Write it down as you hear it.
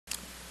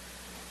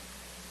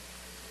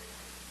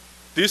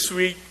This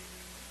week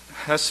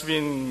has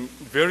been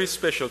very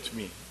special to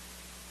me.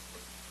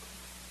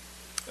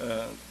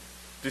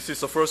 This is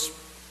the first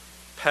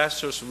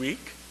Pastor's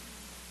Week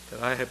that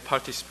I have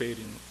participated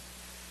in.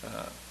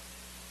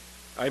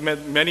 I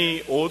met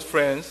many old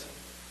friends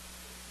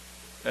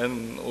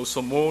and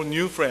also more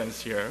new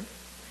friends here.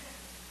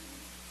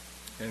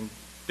 And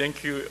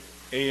thank you,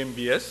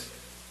 AMBS,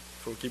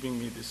 for giving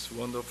me this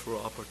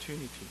wonderful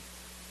opportunity.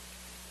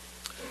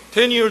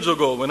 10 years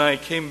ago, when I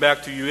came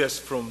back to U.S.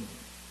 from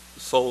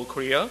Seoul,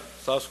 Korea,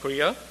 South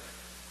Korea,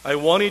 I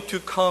wanted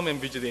to come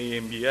and visit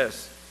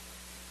AMBS,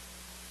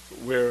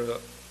 where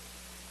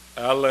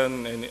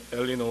Alan and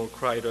Eleanor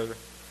Kreider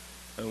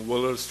and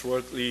Willard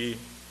Stuart Lee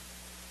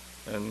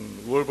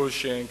and Wilbur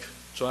Schenck,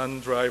 John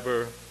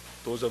Driver,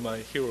 those are my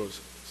heroes.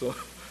 So,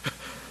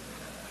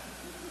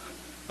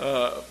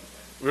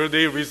 where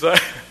they reside,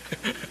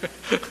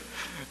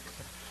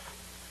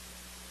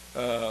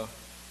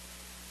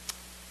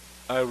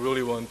 I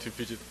really want to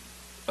visit.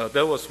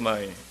 That was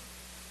my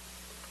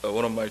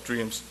one of my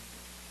dreams,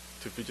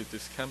 to visit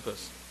this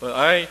campus. But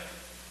I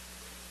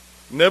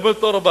never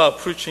thought about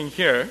preaching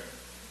here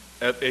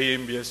at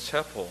AMBS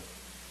Chapel,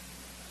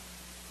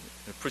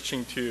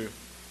 preaching to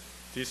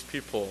these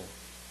people,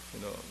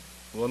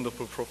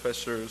 wonderful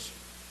professors,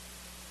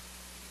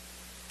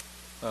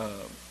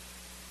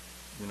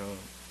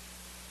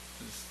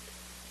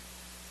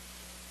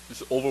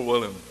 it's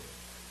overwhelming.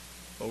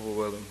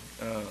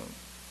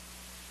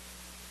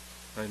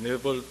 I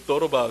never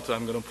thought about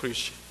I'm going to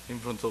preach in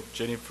front of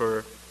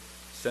Jennifer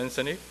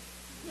Sansonic,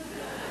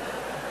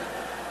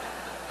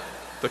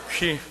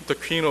 the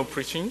queen of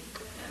preaching.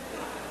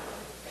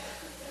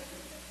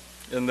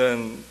 And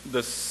then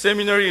the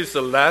seminary is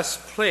the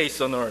last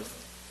place on earth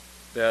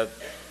that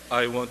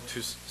I want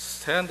to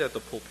stand at the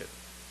pulpit.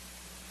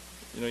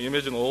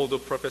 Imagine all the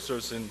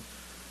professors and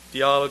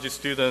theology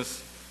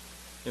students,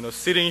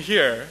 sitting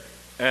here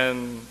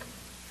and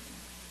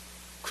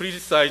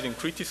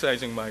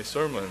criticizing my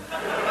sermon,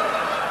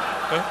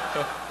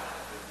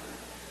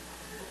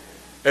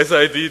 as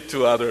I did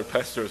to other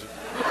pastors.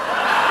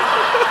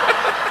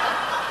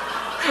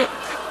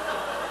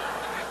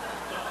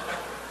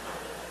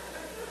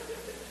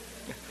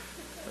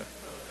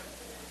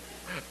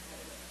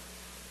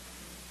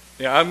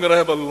 Yeah, I'm going to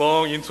have a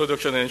long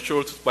introduction and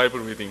short Bible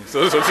reading.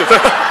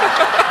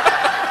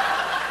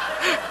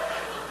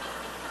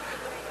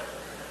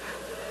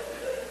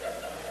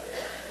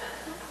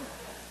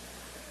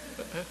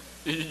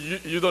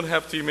 You don't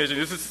have to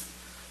imagine.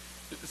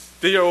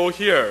 They are all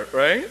here,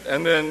 right?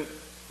 And then,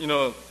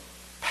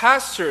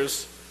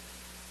 pastors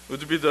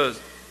would be the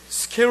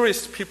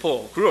scariest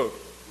group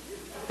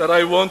that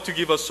I want to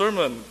give a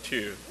sermon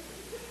to,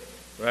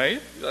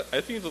 right?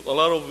 I think a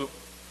lot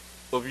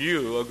of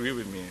you agree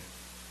with me.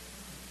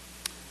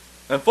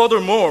 And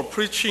furthermore,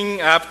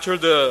 preaching after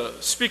the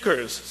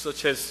speakers,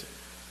 such as,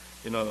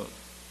 Janet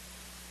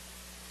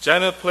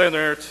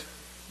Plannert,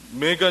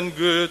 Megan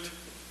Good,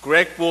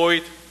 Greg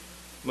Boyd,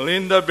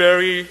 Melinda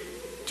Berry,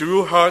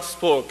 Drew Hart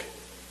spoke.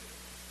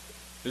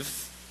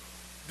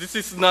 This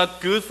is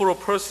not good for a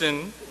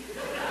person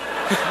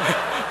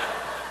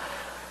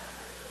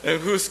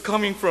and who's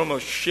coming from a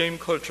shame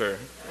culture.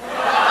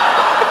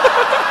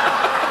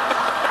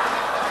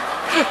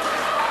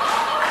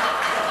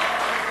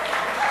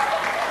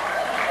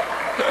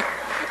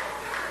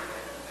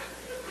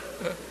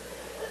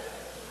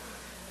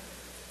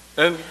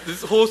 And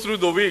this whole through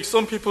the week,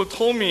 some people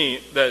told me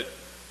that,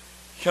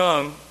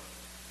 Hyun,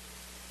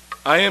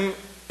 I am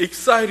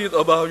excited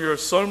about your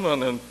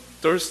sermon on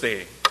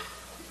Thursday.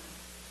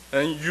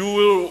 And you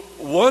will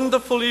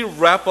wonderfully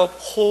wrap up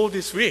whole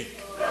this week.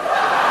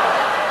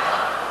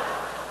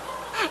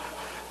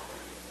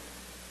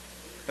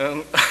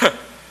 And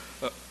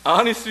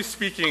honestly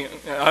speaking,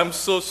 I'm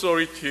so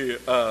sorry to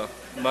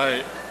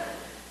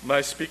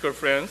my speaker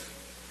friends.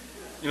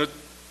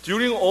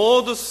 During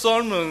all the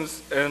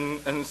sermons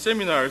and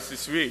seminars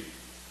this week,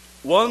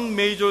 one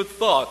major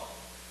thought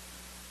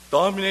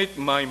dominated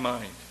my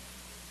mind.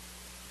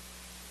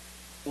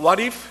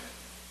 What if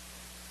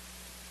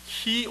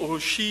he or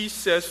she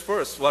says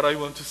first what I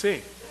want to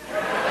say?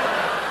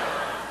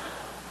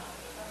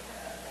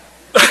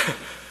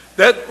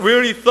 That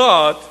very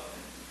thought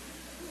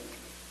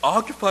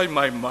occupied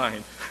my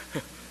mind.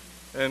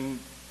 And,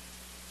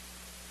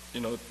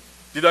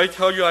 did I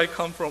tell you I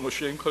come from a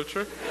shame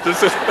culture?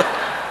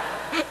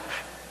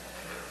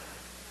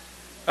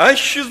 I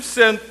should have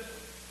said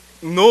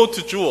no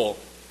to Jewel.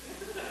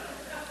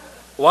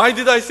 Why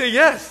did I say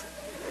yes?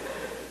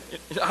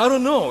 I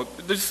don't know.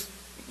 There's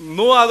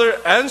no other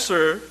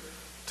answer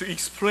to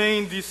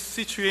explain this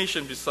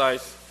situation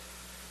besides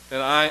that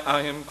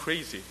I am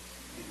crazy.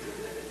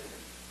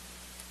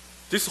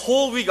 This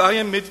whole week I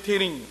am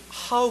meditating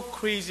how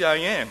crazy I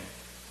am.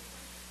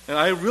 And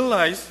I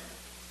realize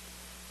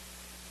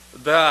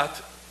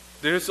that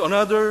there's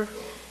another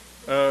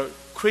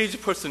crazy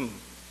person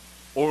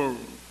or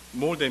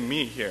more than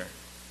me here.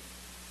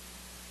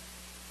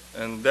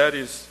 And that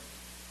is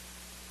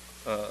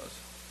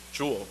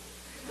Jewel.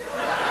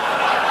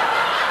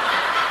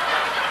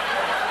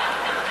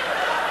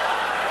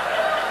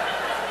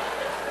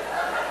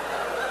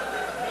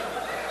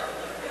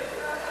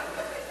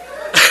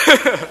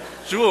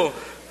 Jewel,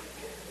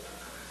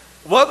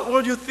 what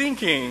were you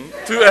thinking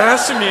to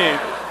ask me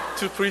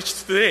to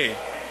preach today?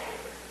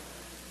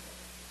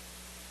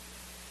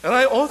 And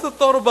I also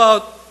thought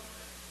about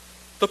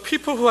the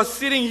people who are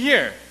sitting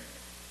here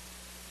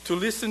to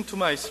listen to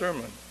my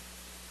sermon.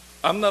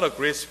 I'm not a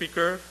great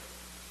speaker,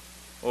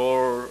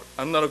 or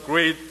I'm not a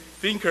great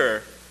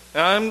thinker,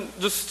 and I'm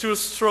just still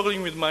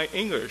struggling with my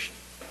English.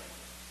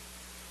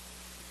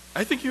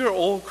 I think you're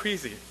all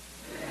crazy.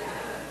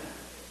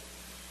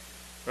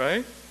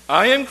 Right?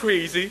 I am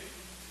crazy,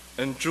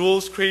 and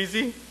Jewel's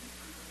crazy,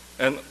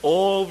 and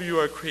all of you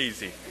are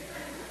crazy.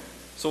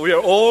 So we are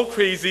all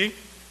crazy.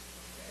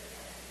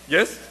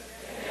 Yes?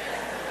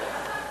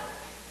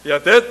 Yeah,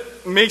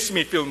 that makes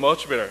me feel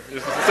much better.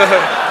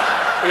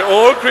 We're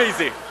all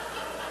crazy.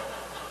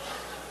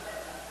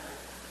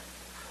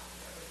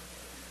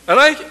 And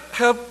I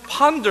have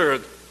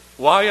pondered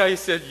why I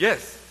said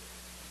yes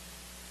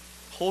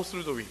whole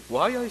through the week.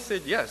 Why I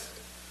said yes.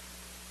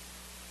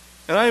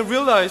 And I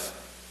realized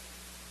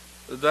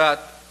that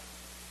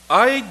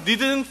I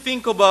didn't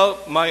think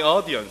about my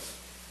audience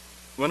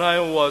when I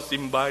was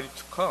invited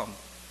to come.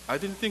 I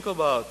didn't think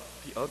about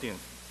the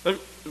audience,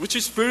 which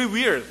is very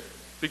weird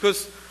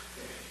because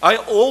I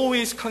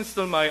always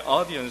consider my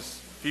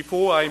audience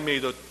before I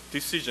made a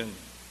decision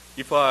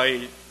if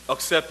I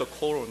accept the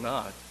call or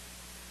not.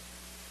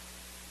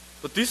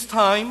 But this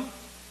time,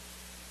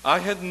 I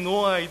had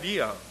no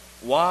idea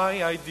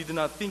why I did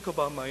not think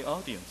about my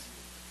audience.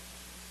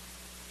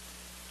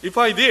 If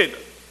I did,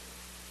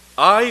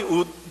 I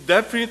would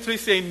definitely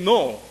say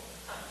no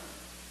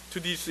to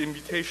this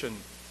invitation.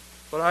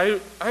 But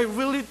I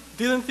really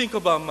didn't think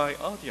about my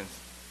audience.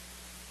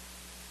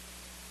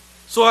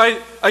 So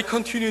I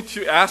continued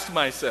to ask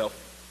myself,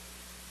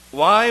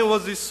 why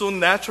was it so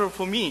natural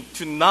for me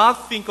to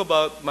not think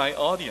about my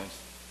audience?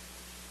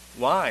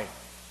 Why?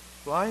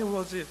 Why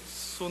was it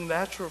so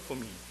natural for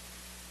me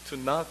to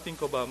not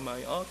think about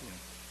my audience?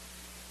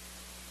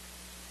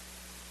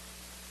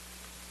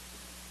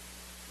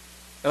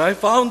 And I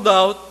found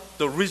out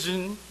the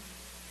reason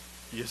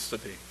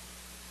yesterday.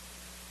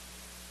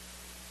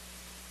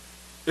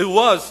 It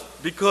was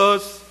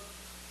because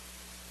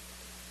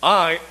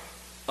I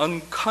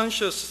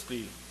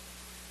unconsciously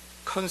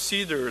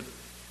considered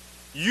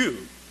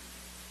you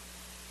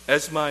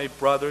as my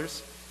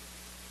brothers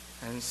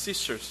and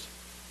sisters,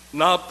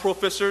 not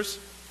professors,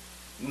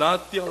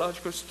 not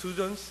theological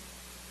students,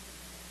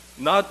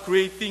 not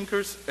great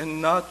thinkers,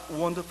 and not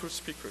wonderful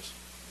speakers.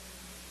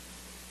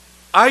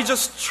 I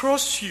just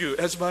trust you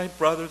as my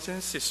brothers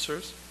and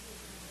sisters.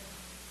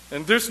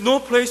 And there's no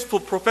place for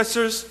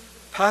professors,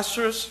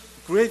 pastors,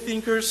 great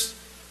thinkers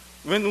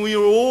when we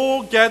are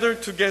all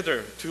gathered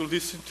together to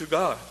listen to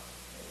God.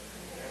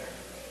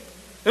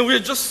 And we're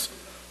just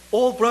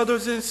all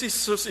brothers and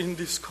sisters in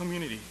this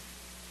community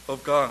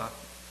of God.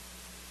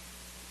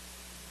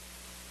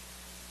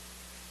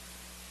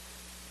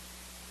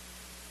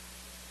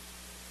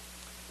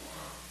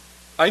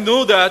 I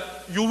know that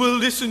you will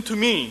listen to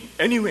me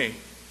anyway.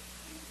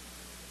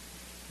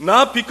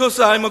 Not because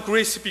I'm a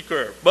great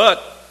speaker,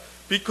 but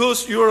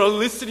because you're a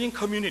listening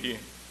community.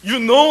 You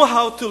know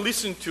how to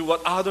listen to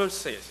what others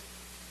say.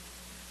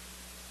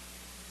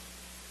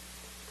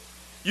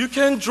 You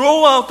can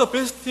draw out the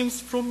best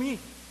things from me.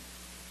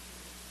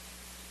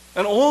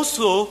 And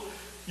also,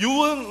 you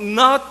will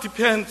not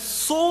depend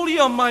solely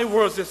on my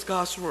words as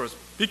God's words,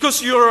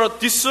 because you're a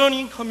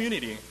discerning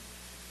community.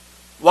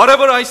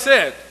 Whatever I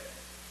said,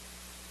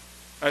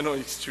 I know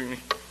extremely.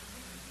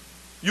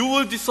 You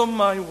will discern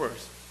my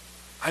words.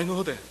 I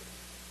know that.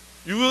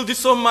 You will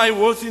discern my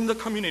words in the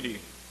community.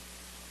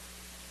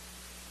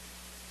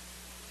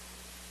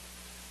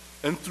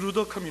 And through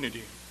the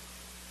community,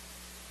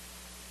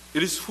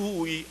 it is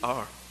who we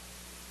are.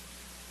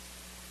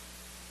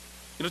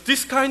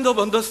 This kind of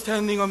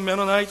understanding of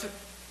Mennonite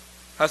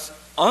has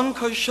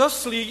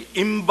unconsciously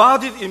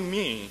embodied in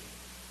me.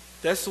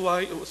 That's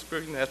why it was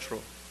very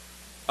natural.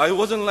 I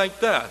wasn't like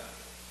that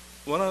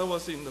when I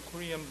was in the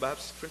Korean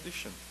Baptist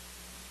tradition.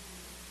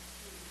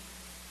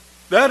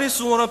 That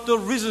is one of the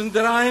reasons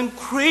that I am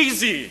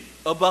crazy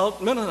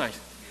about Mennonite.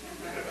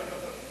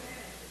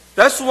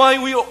 That's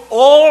why we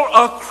all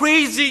are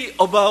crazy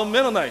about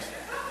Mennonite.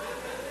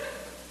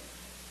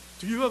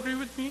 Do you agree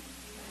with me?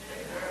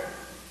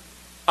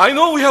 I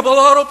know we have a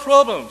lot of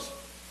problems.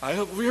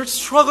 We are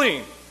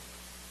struggling.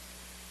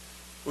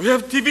 We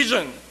have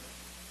division.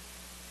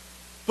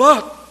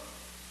 But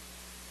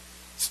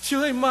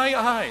still in my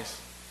eyes,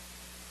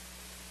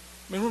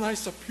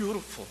 Mennonites are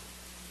beautiful.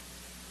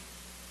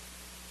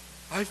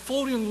 I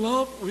fall in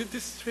love with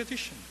this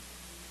tradition.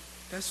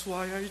 That's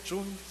why I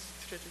joined this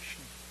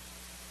tradition.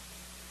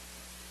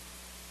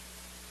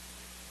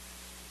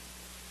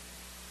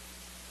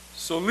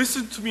 So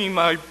listen to me,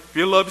 my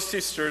beloved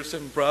sisters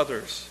and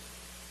brothers.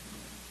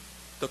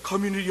 The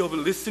community of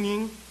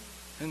listening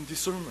and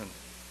discernment.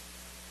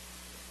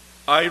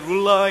 I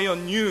rely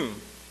on you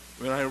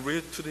when I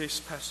read today's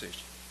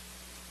passage.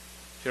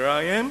 Here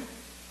I am,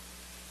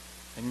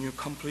 and you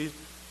complete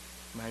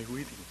my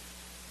reading.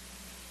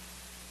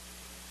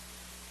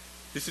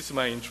 This is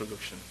my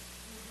introduction.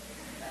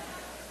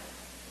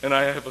 And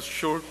I have a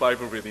short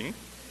Bible reading.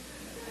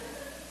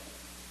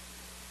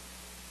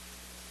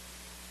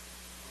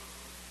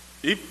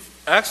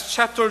 If Acts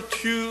chapter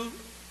 2,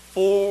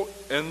 4,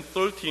 and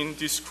 13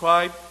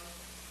 describe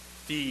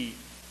the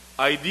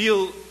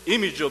ideal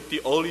image of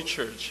the early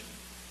church,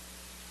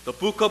 the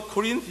book of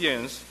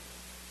Corinthians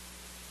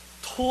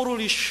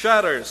totally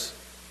shatters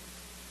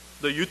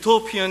the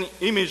utopian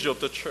image of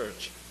the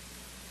church.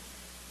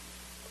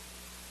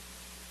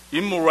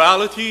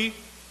 Immorality,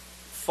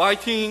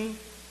 fighting,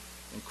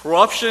 and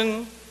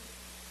corruption,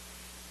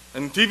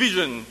 and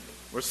division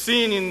were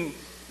seen in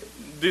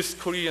this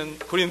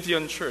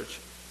Corinthian church.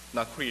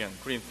 Not Korean,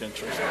 Corinthian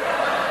church.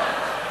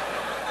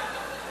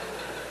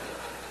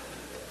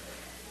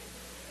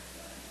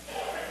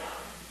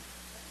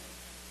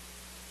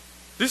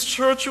 This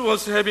church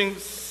was having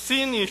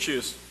sin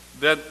issues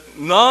that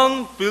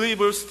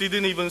non-believers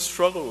didn't even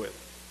struggle with.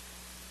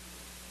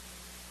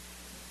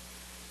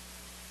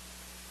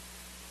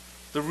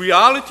 The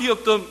reality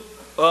of the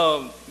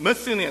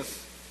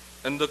messiness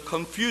and the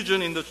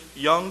confusion in the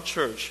young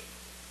church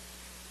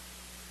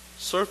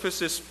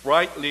surfaces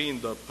brightly in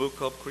the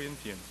book of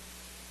Corinthians.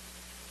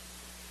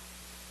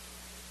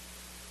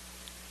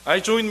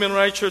 I joined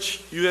Mennonite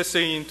Church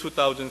USA in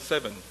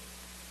 2007.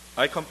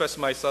 I confessed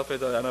myself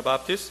as an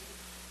Anabaptist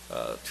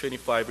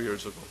 25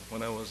 years ago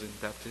when I was in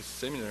Baptist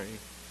Seminary.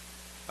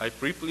 I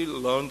briefly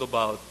learned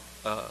about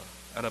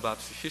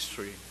Anabaptist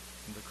history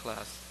in the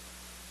class,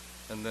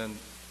 and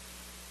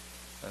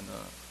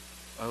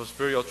I was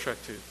very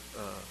attracted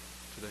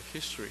to the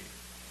history.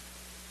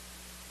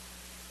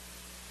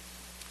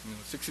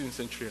 16th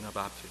century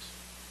Anabaptist.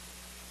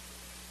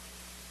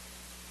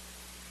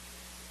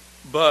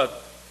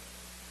 But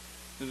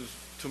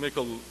to make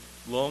a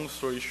long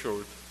story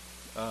short,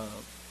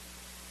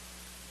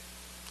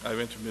 I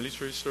went to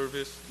military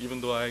service, even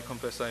though I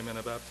confess I'm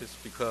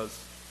Anabaptist, because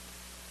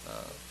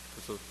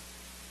of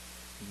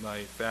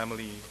my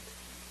family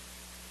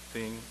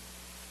thing.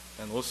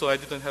 And also I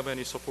didn't have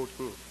any support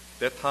group.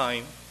 That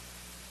time,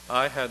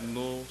 I had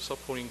no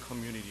supporting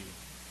community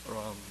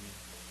around me.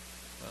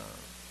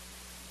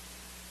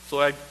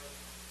 So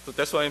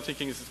that's why I'm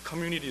thinking is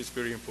community is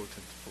very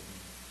important for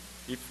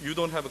me. If you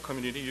don't have a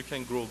community, you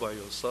can grow by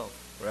yourself,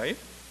 right?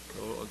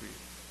 You all agree.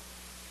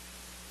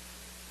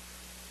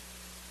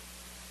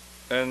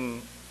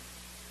 And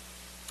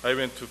I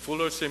went to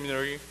Fuller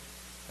Seminary,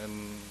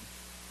 and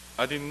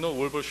I didn't know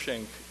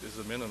Wolbershank is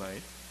a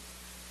Mennonite.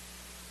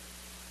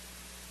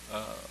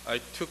 I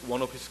took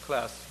one of his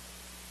class,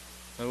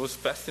 and it was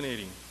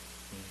fascinating.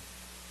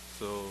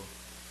 So,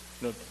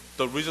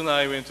 the reason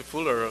I went to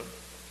Fuller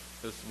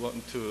is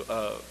want to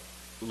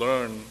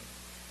learn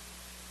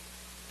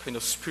kind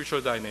of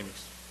spiritual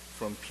dynamics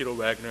from Peter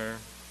Wagner,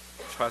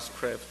 Charles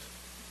Kraft,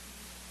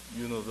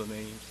 you know the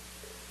names,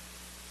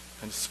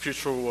 and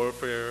spiritual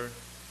warfare.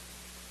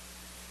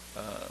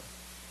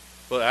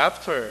 But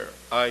after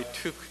I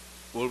took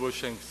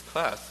Wolbershank's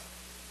class,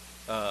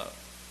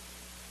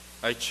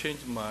 I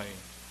changed my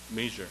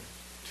major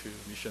to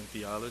mission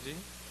theology,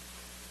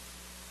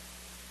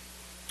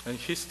 and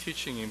his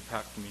teaching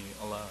impacted me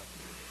a lot.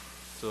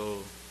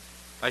 So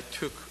I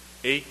took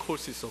 8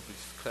 courses of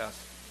his class.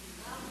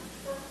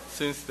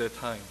 Since that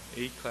time,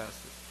 8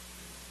 classes.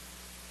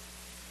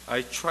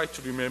 I tried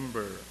to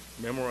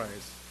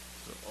memorize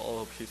all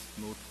of his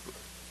notebook.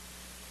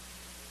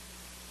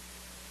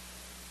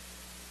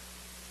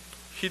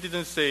 He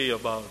didn't say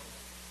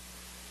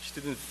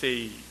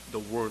the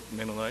word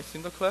Mennonites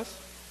in the class,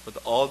 but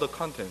all the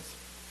contents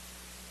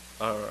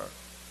are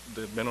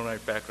the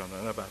Mennonite background,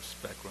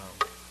 Anabaptist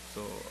background.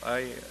 So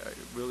I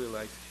really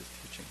liked his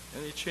teaching,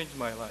 and it changed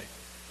my life.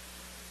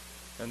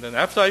 And then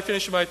after I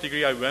finished my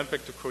degree, I went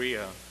back to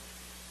Korea,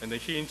 and then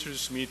he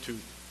introduced me to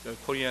the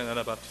Korean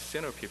Anabaptist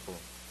Center people.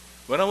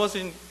 When I was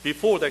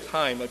before that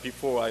time,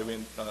 before I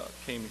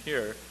came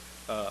here,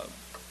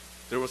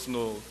 there was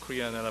no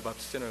Korean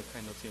Anabaptist Center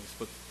kind of things.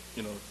 But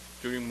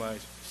during my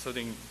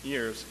studying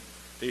years,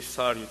 they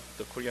started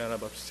the Korean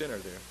Anabaptist Center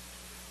there.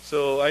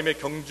 So I met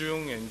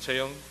Kyungjung and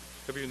Jaeyoung.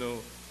 Have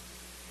you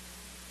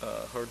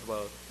heard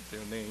about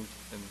their names?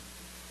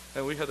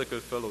 And we had a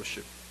good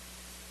fellowship.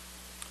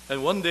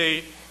 And one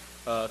day,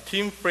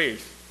 Tim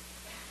Fraser,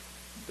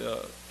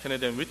 the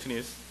Canadian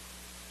witness,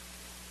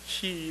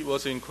 he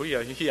was in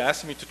Korea. He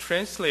asked me to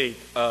translate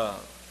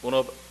one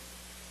of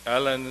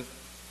Alan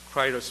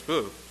Kreider's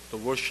book, The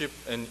Worship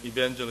and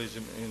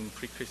Evangelism in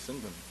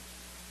Pre-Christendom.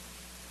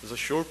 It's a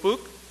short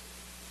book,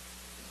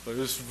 but it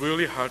was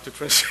really hard to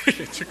translate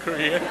into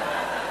Korean.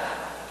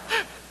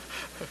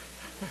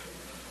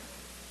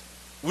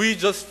 We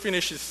just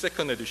finished the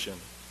 2nd edition,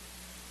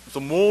 so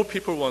more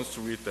people want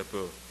to read that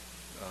book.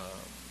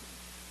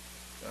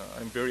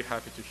 I'm very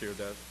happy to hear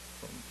that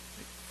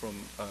from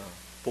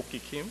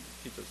Boki Kim.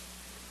 He just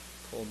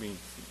told me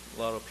a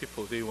lot of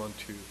people, they want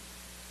to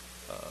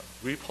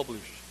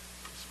republish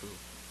this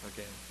book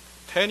again.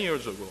 10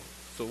 years ago,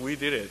 so we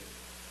did it.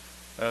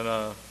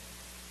 And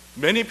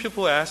many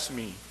people ask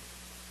me,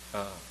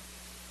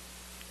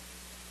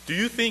 do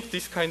you think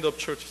this kind of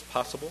church is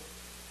possible?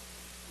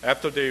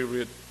 After they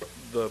read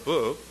the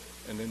book,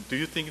 and then do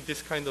you think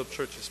this kind of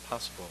church is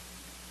possible?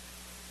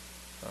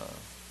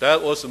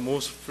 That was the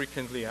most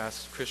frequently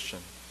asked question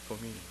for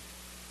me.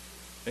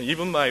 And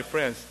even my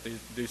friends,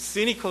 they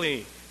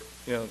cynically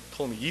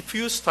told me, if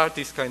you start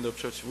this kind of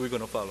church, we're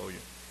going to follow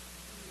you.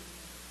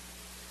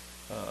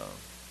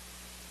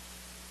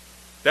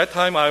 That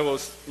time I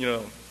was,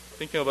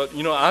 thinking about,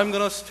 I'm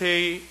going to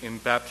stay in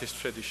Baptist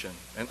tradition,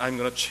 and I'm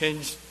going to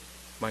change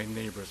my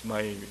neighbors,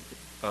 my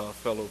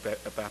fellow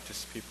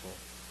Baptist people.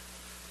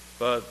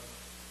 But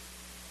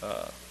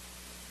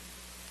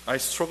I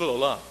struggled a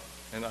lot,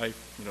 and I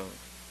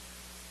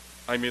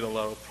made a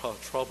lot of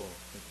trouble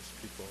with these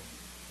people.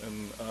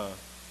 And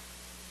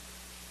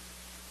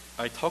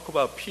I talk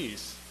about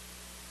peace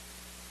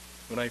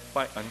when I'm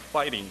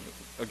fighting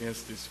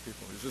against these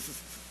people.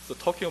 So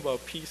talking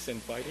about peace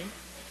and fighting,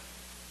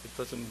 it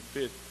doesn't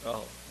fit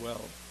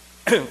well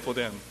for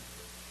them.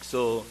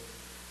 So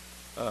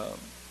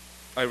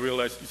I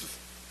realized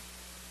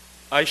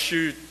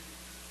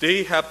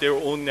they have their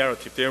own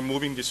narrative. They're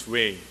moving this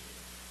way.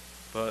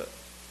 But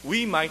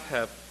we might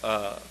have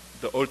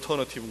the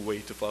alternative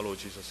way to follow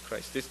Jesus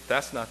Christ.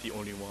 That's not the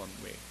only one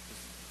way.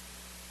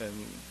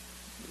 And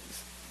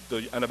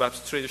the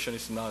Anabaptist tradition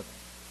is not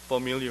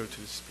familiar to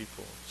these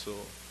people. So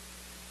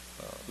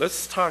let's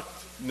start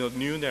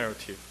new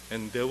narrative,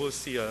 and they will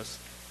see us,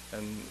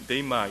 and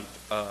they might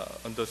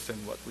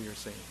understand what we are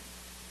saying.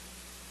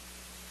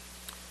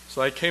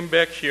 So I came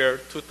back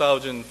here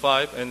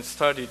 2005 and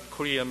started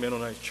Korean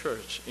Mennonite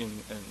Church in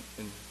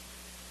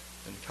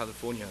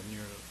California,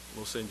 near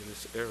Los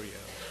Angeles area.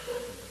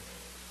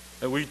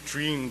 And we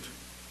dreamed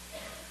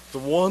the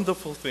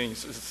wonderful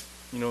things.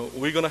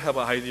 We're going to have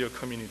an ideal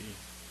community.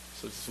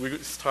 So we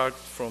start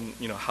from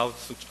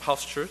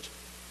house church,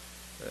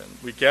 and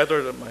we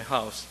gathered at my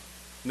house.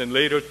 And then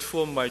later,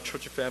 2 of my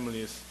church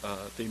families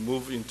they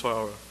moved into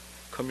our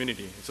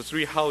community. So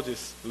 3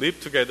 houses live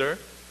together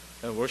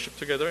and worship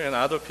together, and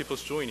other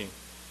people's joining.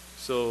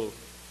 So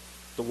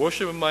the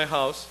worship in my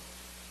house,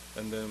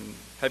 and then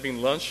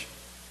having lunch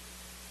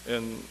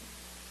in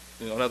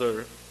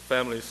another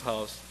family's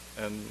house,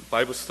 and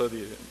Bible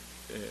study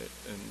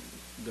in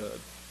the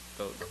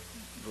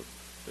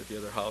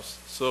other house.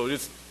 So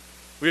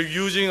we're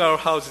using our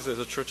houses as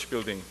a church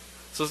building.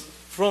 So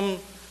from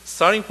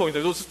starting point,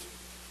 it was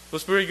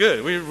very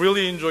good. We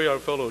really enjoy our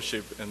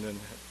fellowship, and then.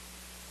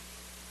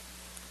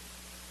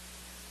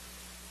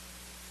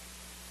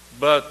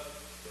 But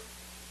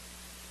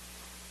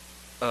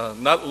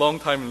not long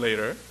time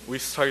later, we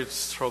started to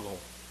struggle,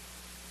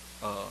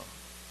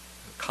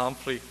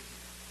 conflict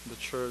in the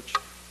church.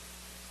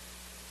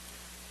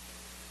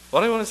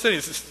 What I want to say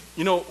is,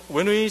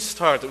 when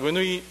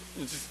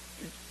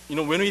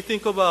we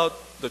think about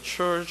the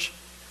church,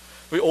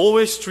 we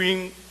always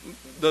dream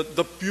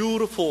the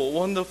beautiful,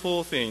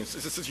 wonderful things.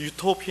 It's this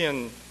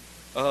utopian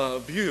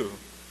view.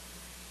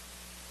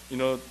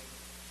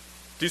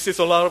 This is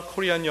a lot of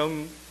Korean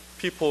young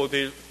people.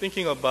 They're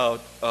thinking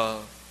about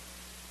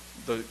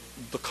the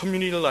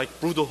community like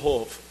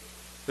Bruderhof.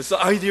 It's the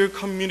ideal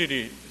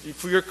community.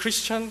 If we are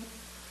Christian,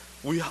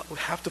 we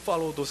have to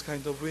follow those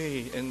kind of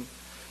way, and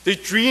they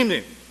dream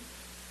it.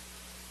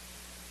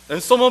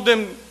 And some of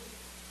them,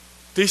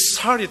 they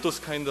started those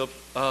kind of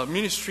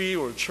ministry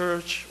or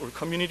church or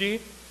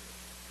community,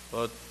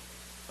 but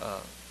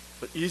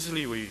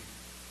easily we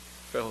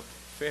fail.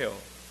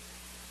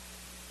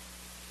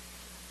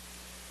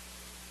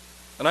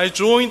 And I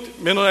joined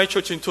Mennonite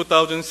Church in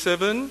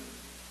 2007,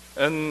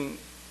 and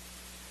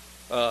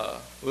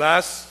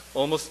last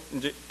almost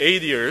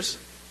 8 years,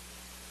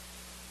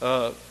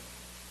 I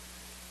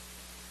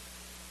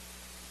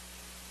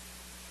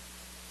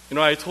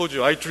told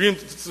you I dreamed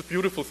these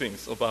beautiful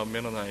things about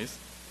Mennonites,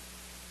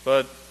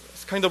 but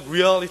it's kind of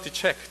reality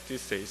check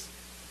these days.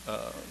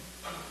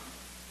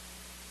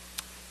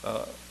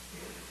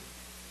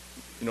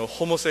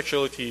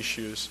 Homosexuality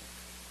issues,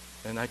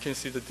 and I can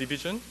see the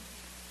division.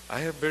 I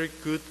have very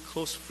good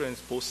close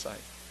friends both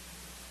sides,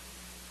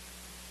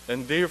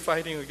 and they're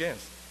fighting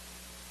against.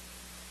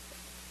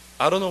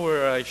 I don't know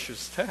where I should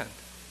stand.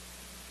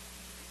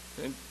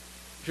 And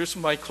here's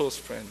my close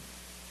friend,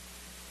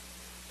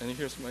 and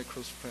here's my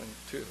close friend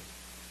too.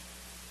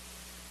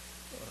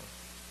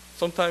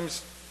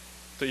 Sometimes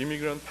the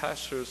immigrant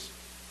pastors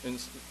in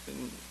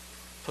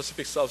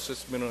Pacific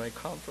Southwest Mennonite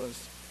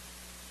Conference,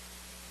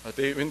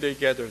 when they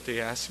gather, they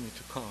ask me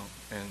to come,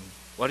 and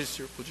what is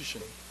your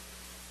position?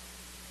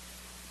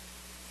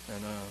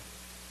 And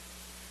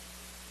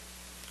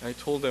I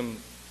told them,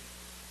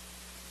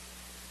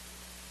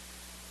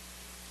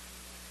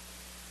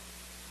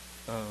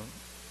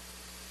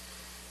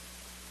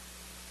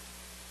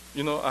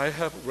 I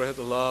have read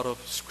a lot of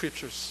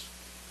scriptures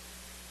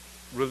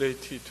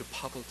related to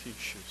poverty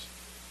issues,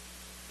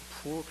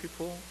 poor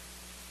people,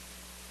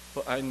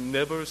 but I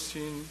never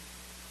seen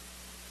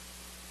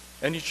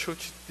any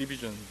church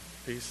division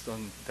based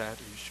on that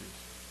issue.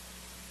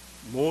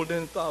 More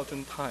than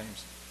 1,000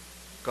 times,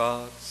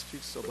 God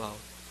speaks about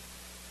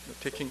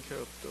taking care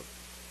of the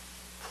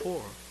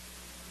poor.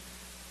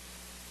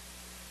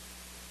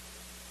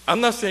 I'm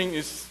not saying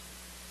it's,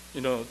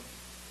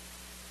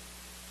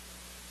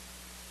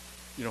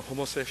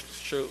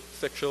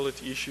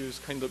 homosexuality issues,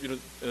 kind of,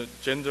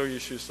 gender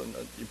issues are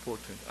not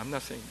important. I'm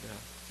not saying that.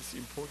 It's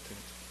important.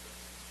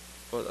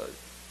 But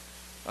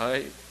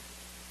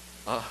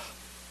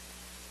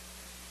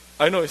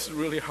I know it's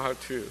really hard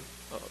to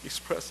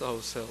express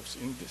ourselves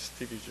in this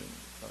division.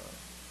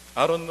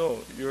 I don't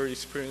know you're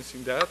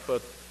experiencing that,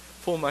 but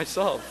for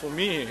myself, for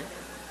me,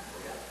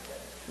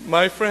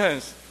 my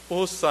friends,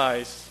 both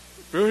sides,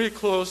 very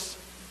close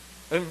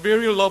and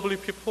very lovely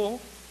people,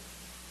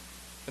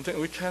 and then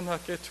we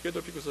cannot get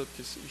together because of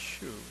this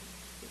issue.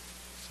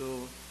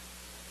 So,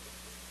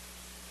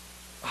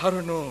 I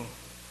don't know.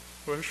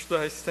 Where should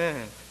I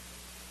stand?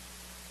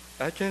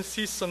 I can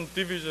see some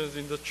divisions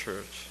in the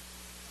church.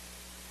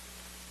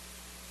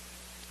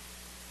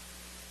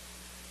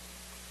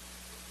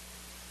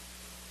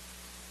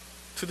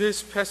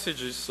 Today's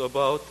passage is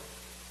about,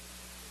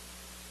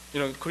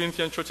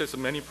 Corinthian church has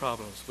many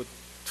problems, but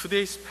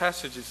today's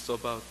passage is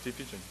about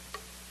division.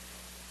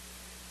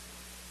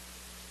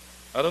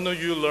 I don't know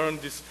you learned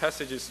these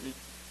passages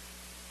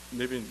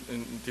maybe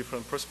in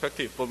different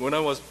perspective, but when I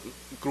was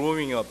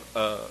growing up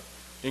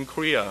in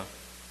Korea,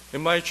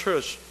 in my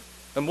church,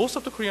 and most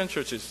of the Korean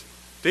churches,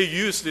 they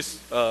use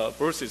these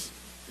verses,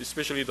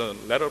 especially the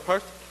latter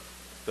part.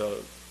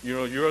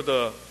 You're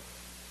the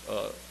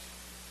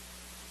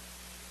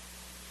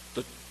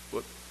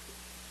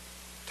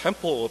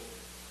temple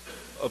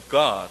of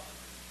God,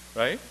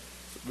 right?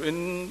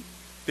 When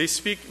they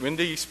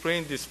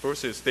explain these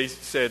verses, they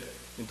said,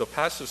 the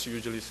pastors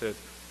usually said,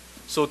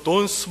 so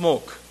don't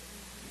smoke.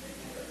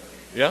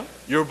 Yeah?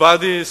 Your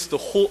body is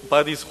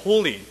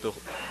holy, the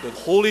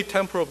holy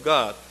temple of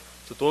God.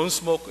 So don't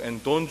smoke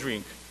and don't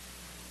drink.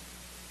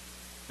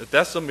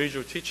 That's a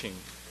major teaching.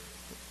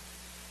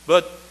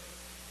 But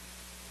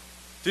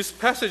this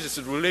passage is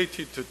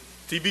related to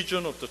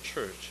division of the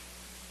church.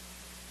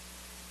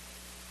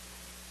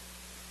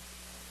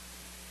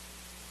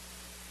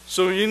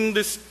 So in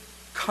this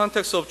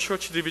context of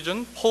church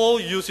division,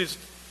 Paul uses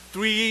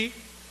 3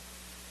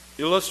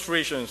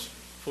 illustrations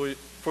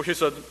for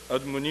his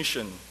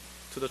admonition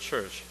to the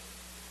church.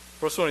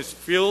 First one is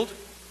field,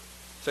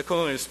 second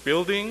one is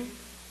building,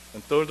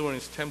 and third one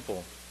is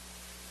temple.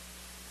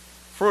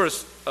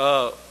 First,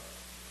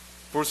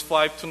 verse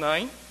 5 to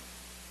 9,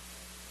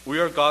 we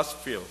are God's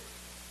field.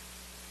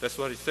 That's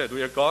what he said,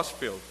 we are God's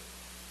field.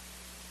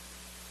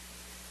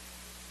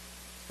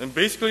 And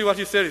basically what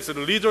he said is that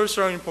leaders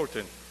are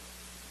important.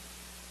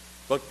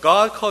 But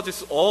God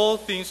causes all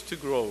things to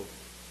grow.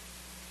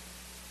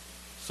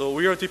 So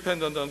we are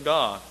dependent on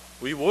God.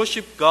 We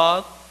worship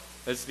God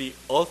as the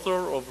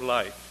author of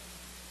life.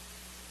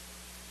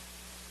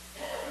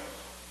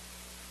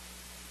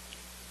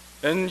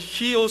 And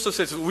he also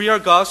says, we are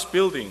God's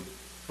building,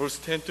 verse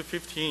 10 to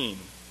 15.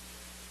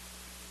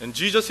 And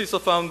Jesus is the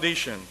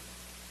foundation.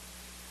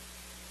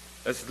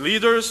 As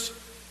leaders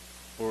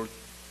or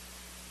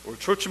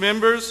church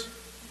members,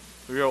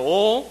 we are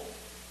all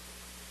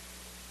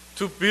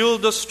to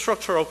build the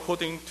structure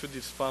according to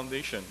this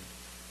foundation.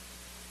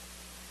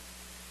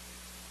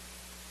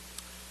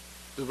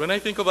 When I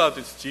think about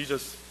this,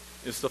 Jesus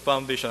is the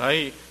foundation.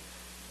 I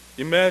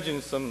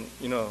imagine some,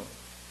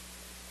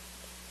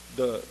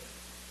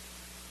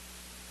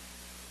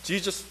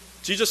 Jesus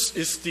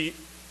is the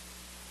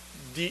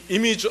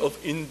image of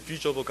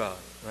invisible God,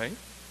 right?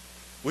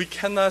 We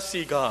cannot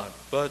see God,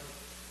 but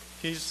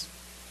His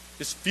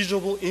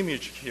visible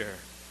image here.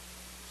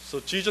 So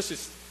Jesus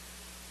is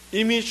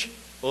image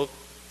of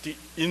the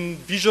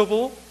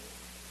invisible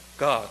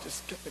God.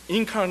 It's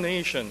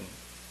incarnation.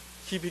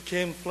 He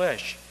became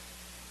flesh.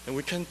 And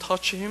we can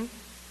touch Him,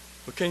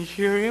 we can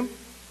hear Him,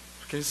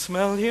 we can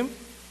smell Him.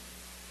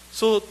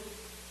 So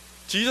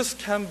Jesus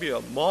can be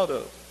a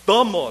model,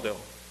 the model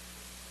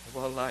of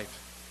our life.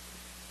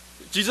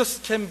 Jesus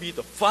can be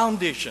the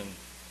foundation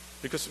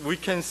because we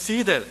can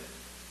see that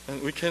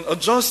and we can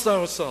adjust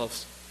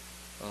ourselves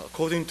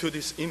according to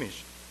this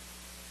image.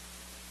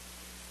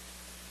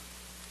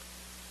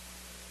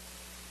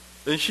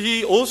 And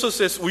he also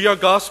says we are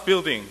God's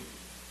building.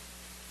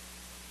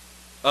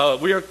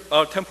 We are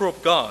our temple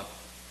of God.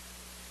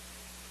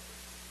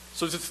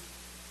 So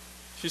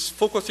he's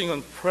focusing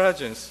on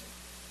presence.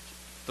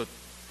 The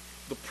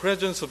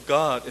presence of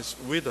God is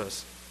with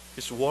us.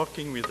 He's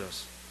working with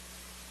us.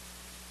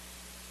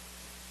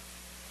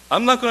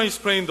 I'm not going to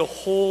explain the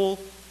whole,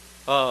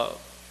 the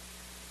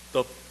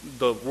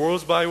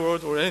words by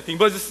word or anything,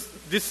 but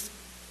this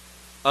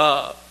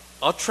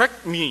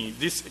attract me,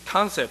 this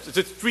concept.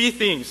 It's 3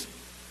 things: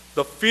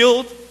 the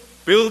field,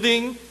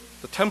 building,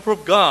 the temple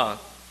of God.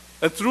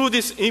 And through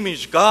this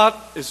image, God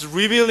is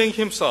revealing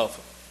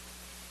Himself.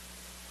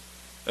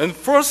 And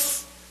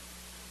first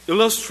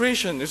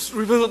illustration is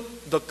revealed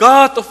the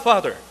God the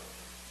Father,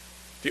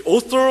 the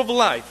author of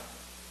life.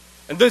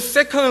 And the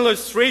second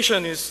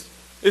illustration is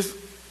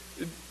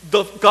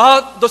the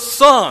God the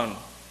Son,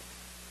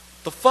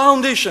 the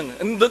foundation,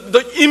 and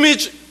the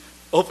image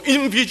of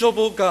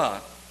invisible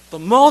God, the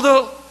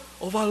model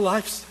of our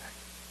lifestyle.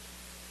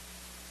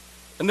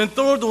 And then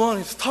third one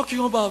is talking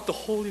about the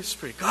Holy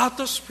Spirit, God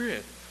the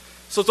Spirit.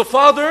 So the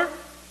Father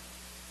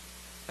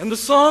and the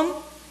Son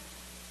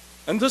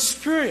and the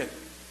Spirit.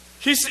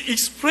 He's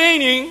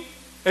explaining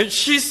and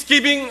he's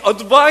giving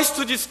advice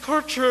to this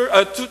culture,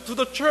 to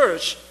the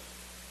church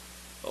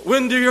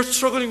when they are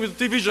struggling with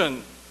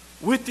division,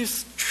 with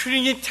this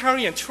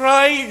Trinitarian,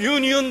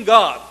 tri-union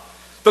God,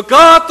 the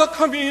God, the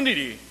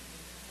community.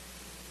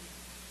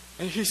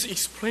 And he's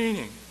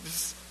explaining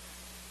this.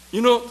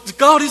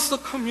 God is the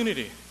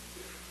community.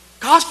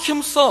 God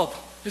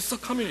himself is the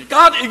community.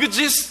 God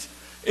exists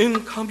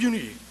in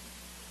community.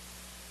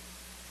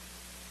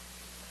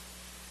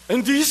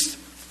 And this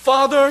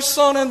Father,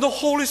 Son, and the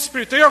Holy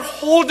Spirit, they are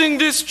holding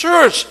this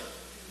church.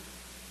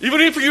 Even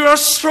if you are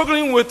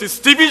struggling with this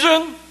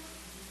division,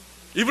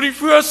 even if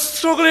you are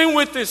struggling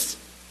with this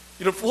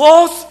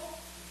flaws,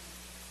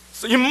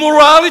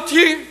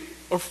 immorality,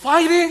 or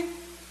fighting,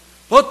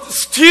 but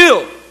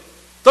still,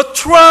 the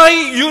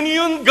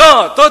tri-union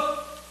God,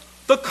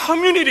 the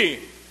community,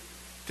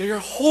 they are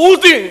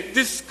holding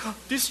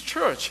this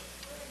church.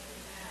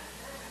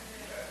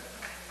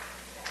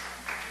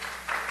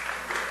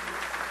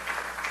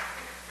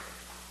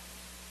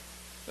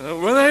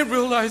 When I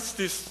realized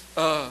this,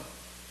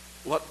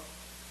 what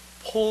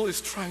Paul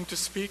is trying to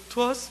speak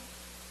to us,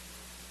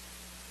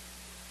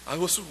 I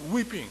was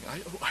weeping.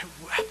 I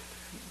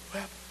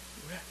wept.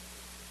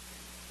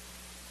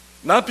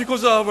 Not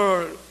because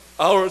of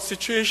our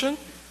situation,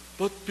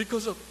 but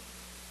because of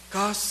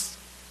God's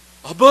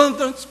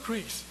abundant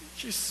grace.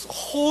 He's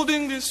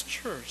holding this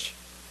church,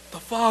 the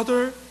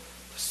Father,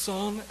 the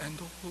Son, and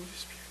the Holy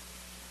Spirit.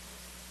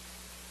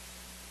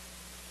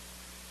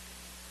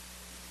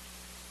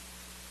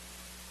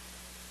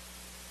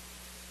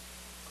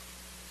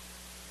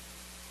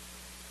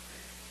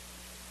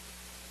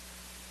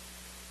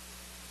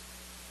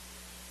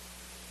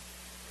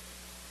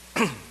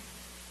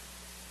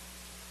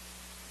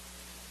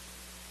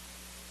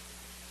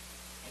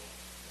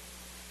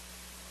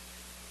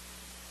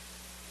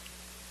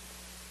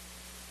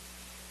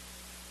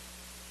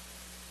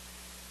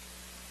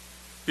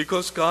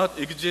 Because God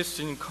exists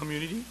in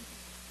community,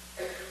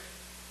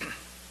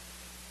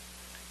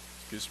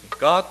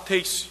 God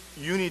takes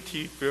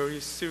unity very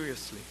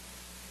seriously.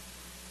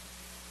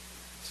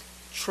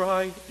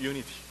 Try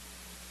unity.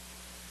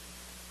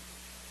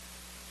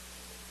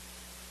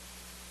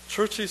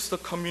 Church is the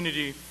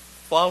community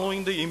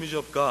following the image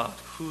of God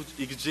who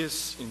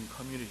exists in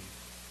community.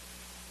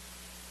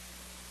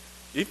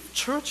 If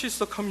church is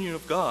the community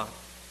of God,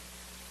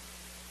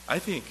 I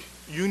think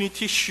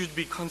unity should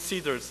be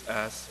considered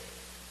as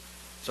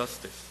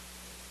justice.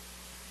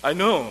 I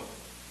know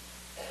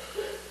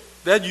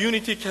that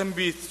unity can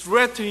be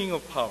threatening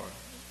of power.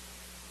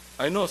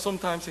 I know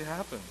sometimes it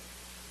happens.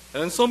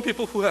 And some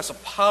people who has a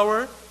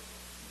power,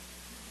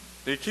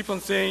 they keep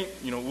on saying,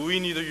 we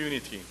need a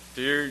unity.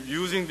 They're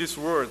using this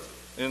word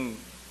and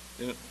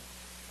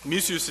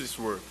misuse this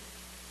word.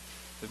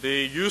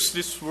 They use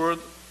this word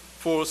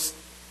for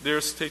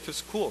their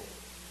status quo.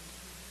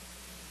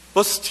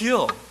 But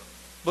still,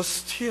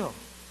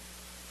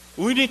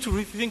 we need to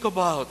rethink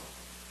about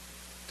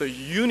the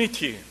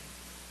unity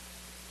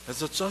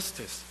as a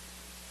justice.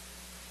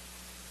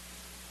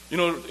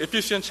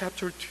 Ephesians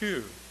chapter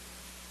 2,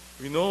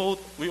 we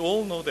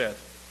all know that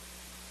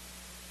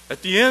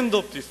at the end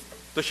of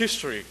the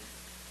history,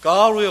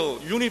 God will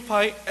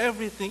unify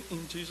everything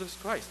in Jesus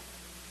Christ.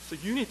 So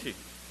unity.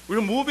 We're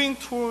moving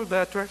toward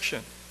that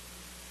direction.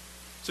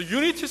 So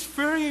unity is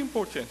very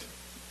important.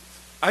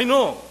 I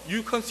know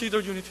you consider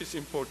unity is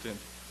important,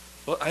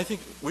 but I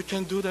think we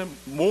can do them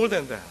more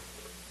than that.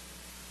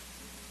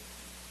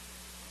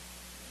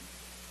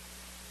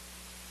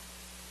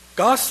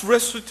 God's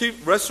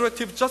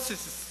restorative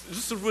justice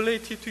is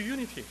related to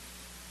unity.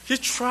 He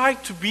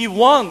tried to be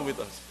one with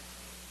us.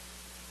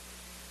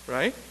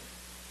 Right?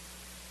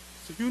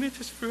 So unity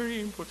is very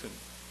important.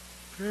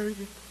 Very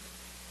important.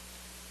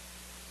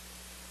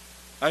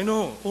 I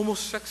know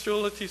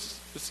homosexuality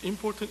is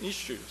important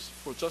issues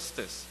for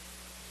justice.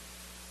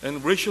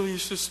 And racial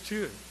issues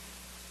too.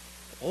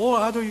 All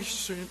other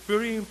issues are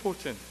very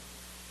important.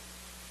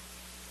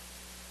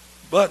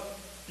 But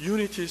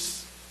unity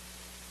is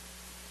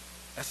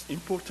as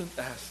important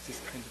as this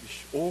kind of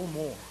issue, or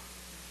more.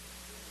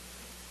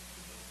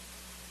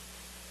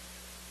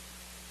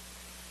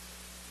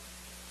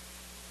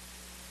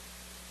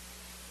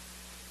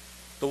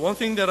 The one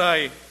thing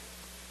that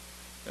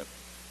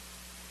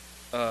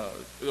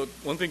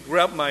one thing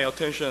grabbed my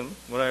attention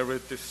when I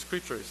read this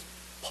scripture is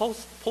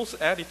Paul's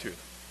attitude.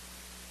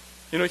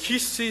 He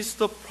sees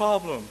the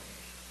problem,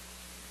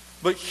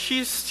 but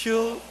he's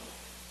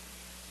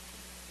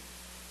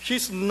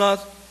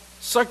not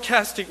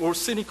sarcastic or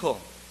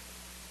cynical.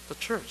 The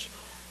church.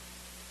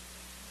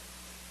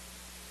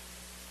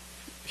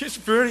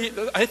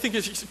 I think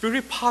he's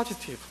very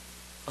positive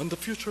on the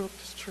future of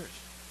this church.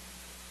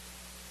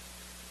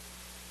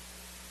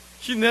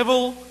 He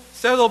never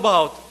said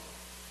about,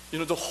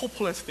 the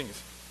hopeless things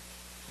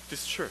of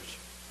this church.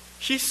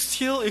 He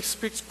still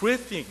expects great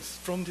things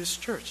from this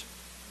church.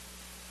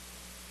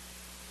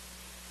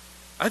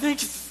 I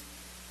think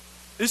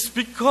it's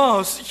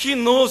because he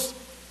knows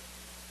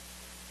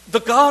the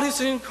God is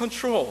in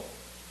control.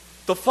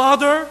 The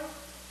Father,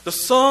 the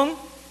Son,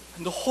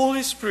 and the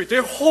Holy Spirit,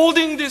 they're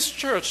holding this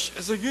church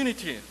as a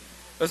unity,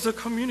 as a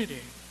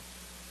community.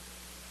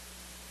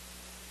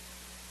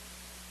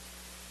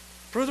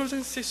 Brothers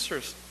and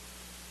sisters,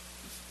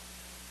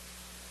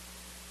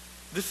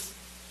 this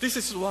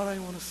is what I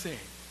want to say.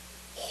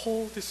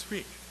 Hold this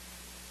week.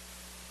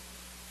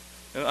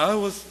 And I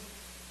was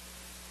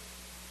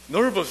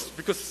nervous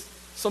because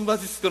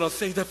somebody's going to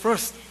say that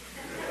first.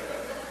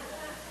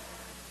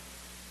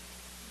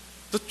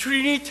 The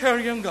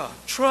Trinitarian God,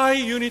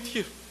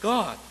 tri-unity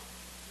God,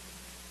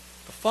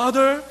 the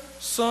Father,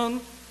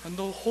 Son, and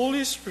the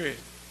Holy Spirit,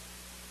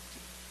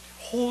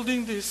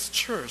 holding this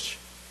church,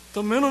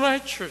 the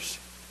Mennonite church,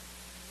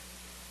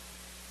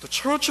 the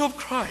Church of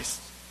Christ,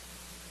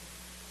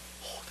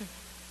 holding.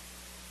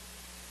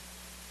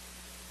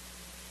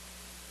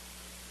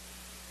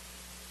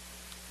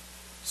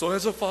 So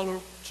as a follower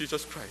of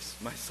Jesus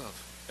Christ,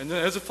 myself, and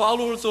then as a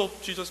followers of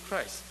Jesus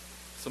Christ,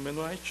 the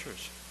Mennonite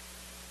church,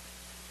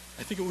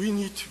 I think we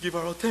need to give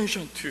our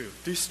attention to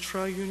this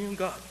triunion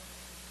God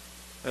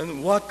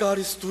and what God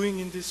is doing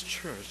in this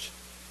church.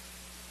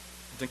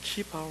 And then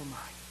keep our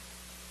mind,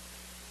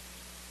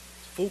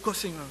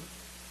 focusing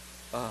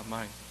our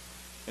mind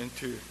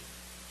into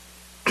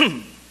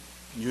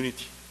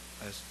unity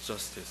as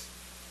justice.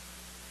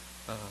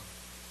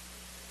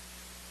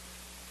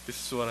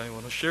 This is what I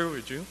want to share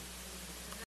with you.